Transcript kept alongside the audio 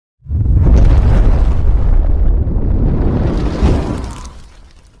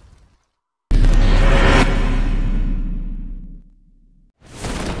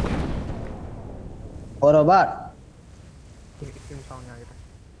Robert.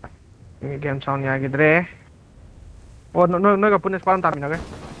 Game sound ya gitu. Oh, no gak punya spawn tapi naga.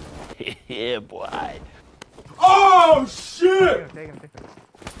 Yeah, boy. Oh shit!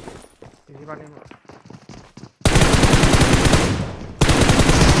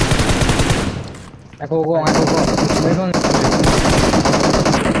 Aku go.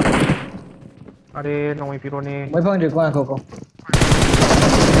 Ada nong piro nih. Mới phong được qua cô. Aku.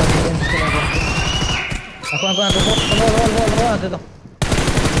 Lo, itu.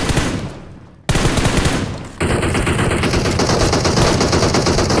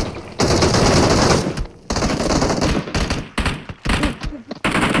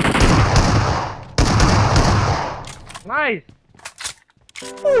 Nice.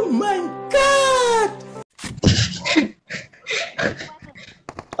 Oh my god!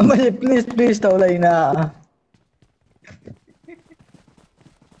 Please tao lại na.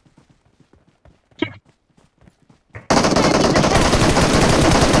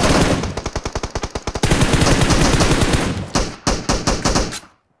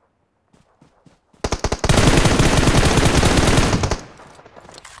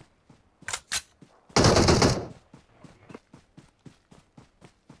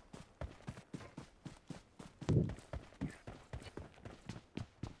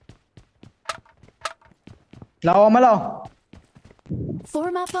 Lao mà lao.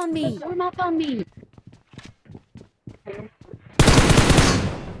 Form up on me.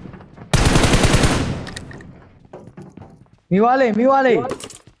 Mi vale.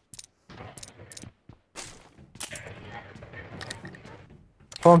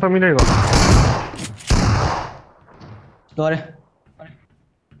 Phone familiar ko. Rồi.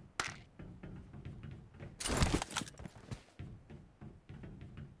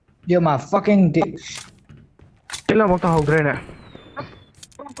 You're my fucking dick. Kila mo ta hog rin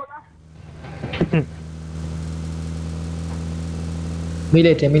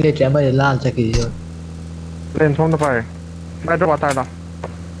Military mới lan ra kì rồi. Lên xuống phải. Bay drop atar da.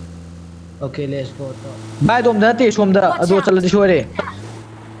 Okay, let's go. Bay dom da ti som da ado chala di shore.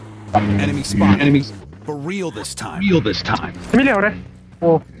 Enemy spot. Enemies for real this time. Familiar ore.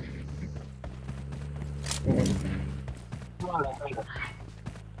 Oh.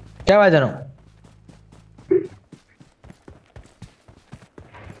 Kya baat hai?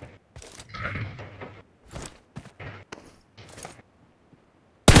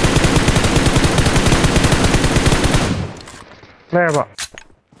 Clear.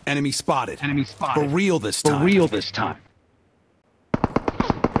 Enemy spotted. For real this time.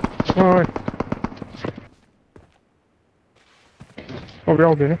 Oi. Oh, vi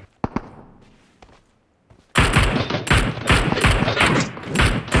aldrig.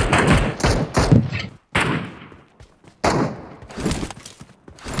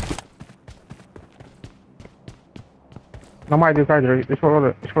 Na mai du kai det. Slå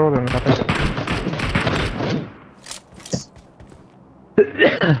den.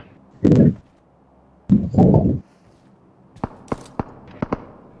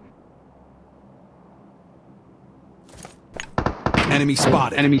 Enemy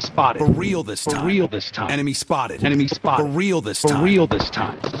spotted. For real this time. Enemy spotted. For real this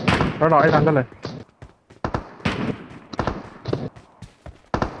time. Đó rồi, thằng đó lên.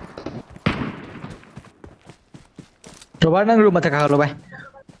 Robert nang room attack halo bay.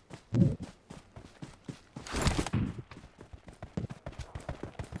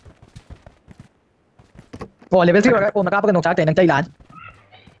 Oh, level 3 rồi. Oh, nakapag nok sa atin ng Thailand.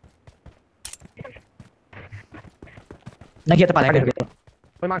 Nakita pala kayo.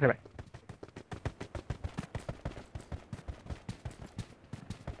 May mark ba?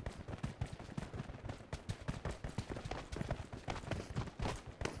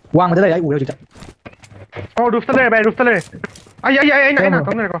 Wang mo dala ay ulo dito. Oh, roof tale. Ay, na,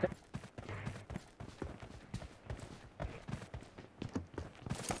 come there.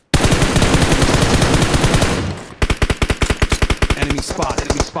 Enemy spotted.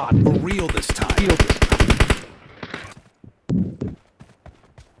 For real this time.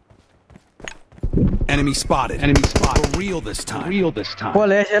 Enemy spotted. For real this time. Oh,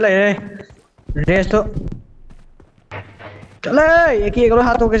 le. Resto. चले एक ही करो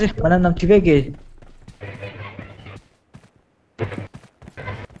हाथों के से मना नम ठीक है के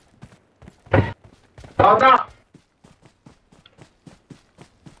आता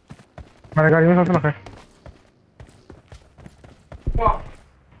हमारे गाड़ी में सबसे लगा है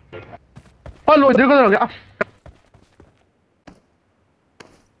लो इधर को हो गया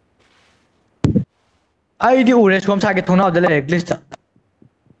आईडी उरे सोम साके थोना दले ग्लिच था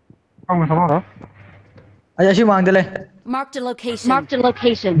हम समझ रहा अच्छा शी मांग दले Marked a location. Marked a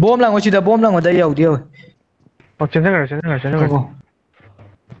location. Bom lang ngồi chỉ là bom lang ngồi đây dầu tiêu. Trên thế rồi.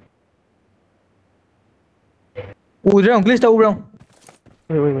 Ui rồi, please đâu rồi.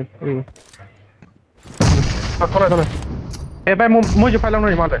 Ui. Thôi rồi. Ê, bay mua cho phải lòng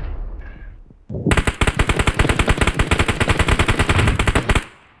rồi mà đấy.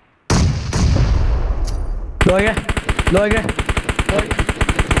 Lôi kìa.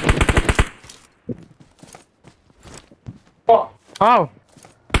 Wow.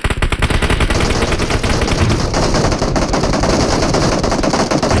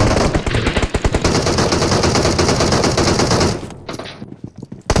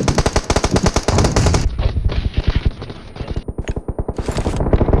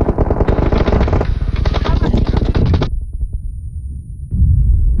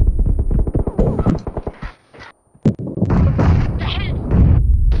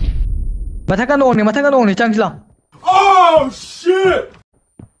 Mathang ka nong ni chang sila. Oh shit!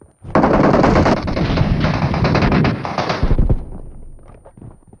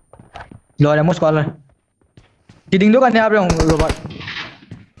 Rồi là một squad rồi. Chỉ định đâu cả nhà rồi robot.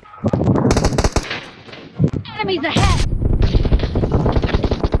 Enemies ahead.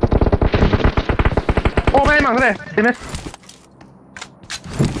 Ô, bay mảng thế này. Tìm hết.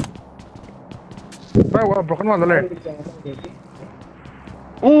 Bay qua broken one rồi.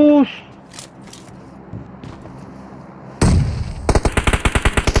 Ooh.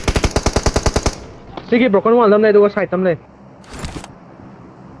 Sige, broken one lâm này đâu có side tâm này.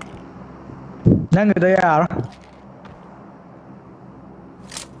 Đang người đây à?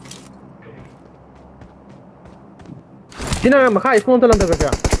 Thế nào mà khai phone tôi làm được kìa.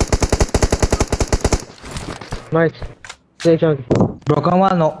 Nice. Đây cho. Broken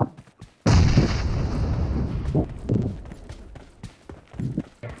one no.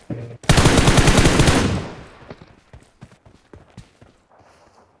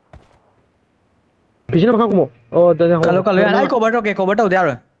 Pisin na baka mo. Oh, dali ako. Kalau yan ay cover daw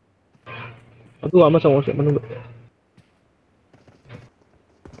there. Aduh, ama sama saya menunggu.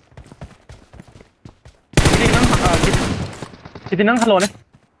 Kita nang halo ne.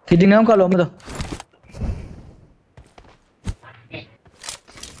 Kidding nang kalau mo to.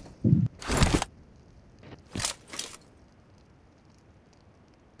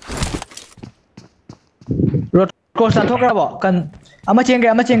 Road course an thok ra bo kan ama cheng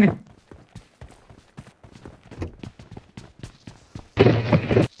ke.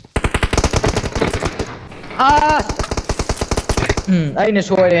 Ai nè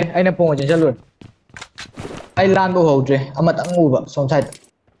xôi đây, ai nè pong ở trên chân luôn. Ai lan bộ hậu rồi, ama tang ngu vậy, xong sai.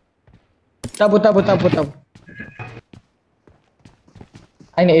 Tapu.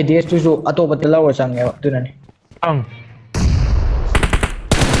 Ai nè ADS tu so atau betul lah sang ya tu nani.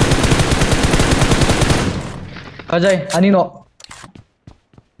 Kajai, ani no.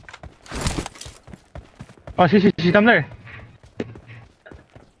 Oh, si tâm đây.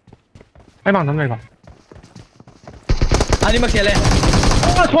 Ai bằng tâm đây bằng. Ani maksiat le.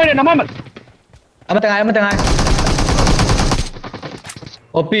 Oh, thôi này nằm mất. Ama tengah.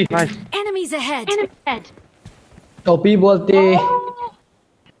 OP. Nice. Enemies ahead. OP bolte.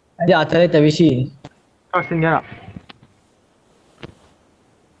 Dia atas tapi si. Oh, sini ya.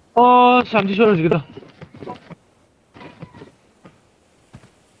 Oh, sampai suruh gitu.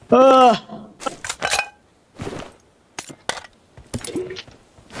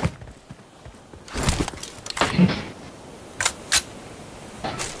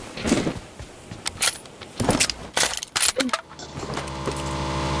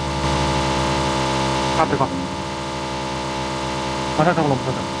 Apa kok? Mana tak belum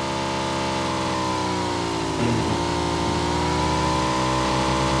selesai?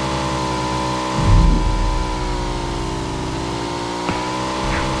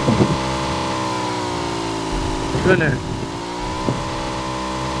 Sudah.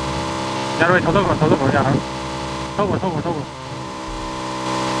 Jangan tahu ya. Tahu.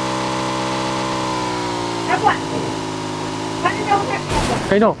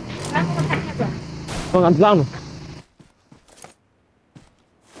 Cái đâu? Vâng, ăn rau.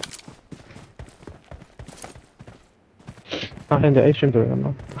 Hiện tại stream rồi mà.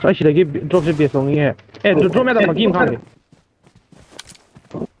 Sai chỉ là cái drop sẽ bị xuống nghe. Ê, drop mẹ ta mà game không?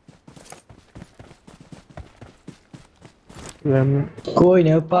 Coi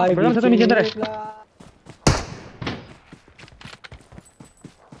nếu pai. Berang satu mission tadi.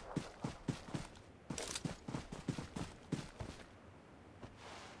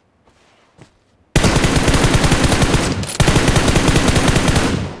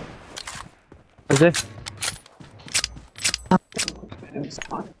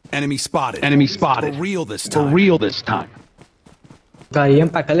 Enemy spotted. For real this time. Gari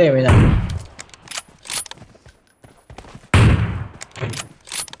yang pakai le mana?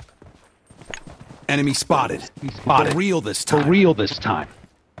 Enemy spotted. For real this time. For real this time.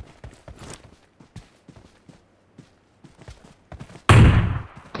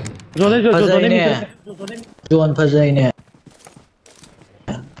 Zone phase ini.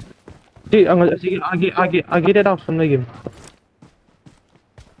 Si आगे deh dah sampai game.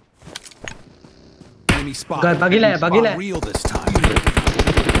 Enemy spotted. Bagi le. For real this time.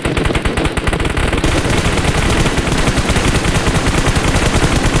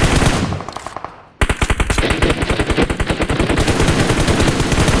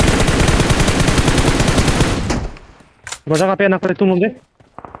 Baca apa yang nak tunggu deh?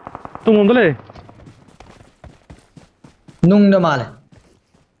 Tunggu dulu deh. Nung dah mal.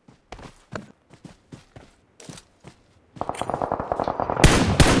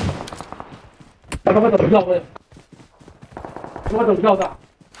 Apa tu jauh deh? Apa tu jauh dah?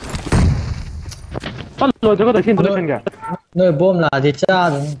 Kalau jaga tu sini tu kan क्या? Noi bom lah di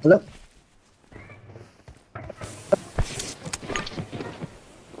cah tu, belum.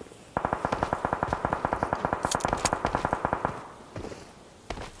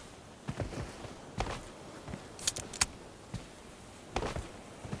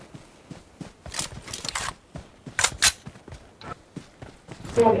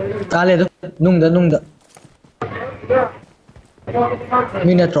 Tali tu, nung dah.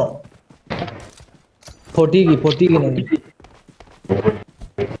 Minatron. 40 ki nung.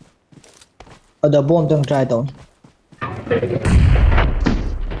 Ada bom teng try tu.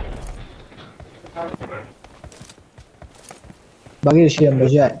 Bagi siam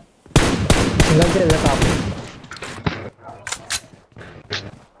berjaya. Tinggal dia letak.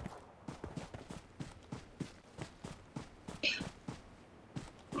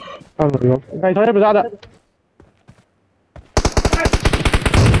 Guys, saya berada.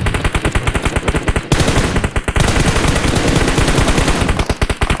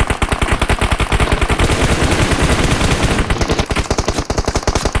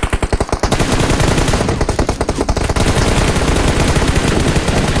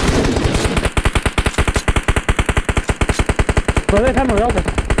 Boleh kan mau apa?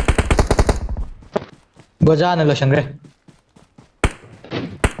 Gua jalan lo sangre.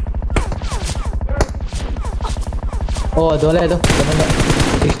 Oh, boleh tu. Mana?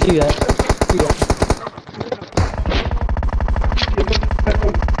 60 ya.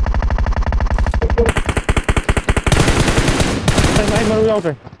 Saya baru jauh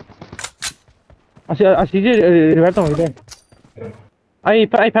tu. Asyik je revive tu itu. Ai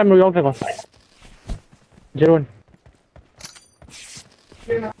baru jauh tu kau. Jeron.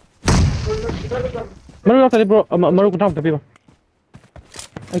 Baru jauh tadi bro, baru aku tahu tapi kau.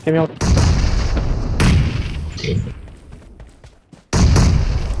 Ai kami out.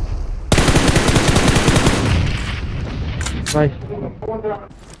 Nice.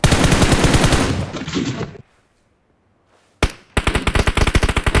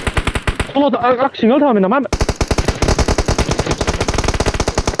 Kalau tak single tu mana mana?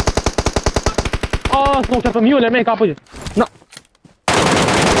 Ah, smoke siapa miu le, mereka apa je? Nak.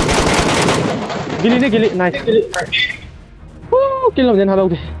 Gili, nice. Kill jangan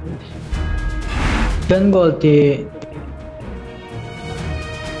halau deh. Gun goal ti.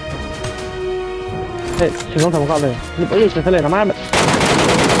 Single sama kau le. Ni boleh saya le, nama.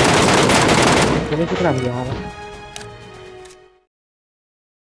 Ini tu kenapa dia?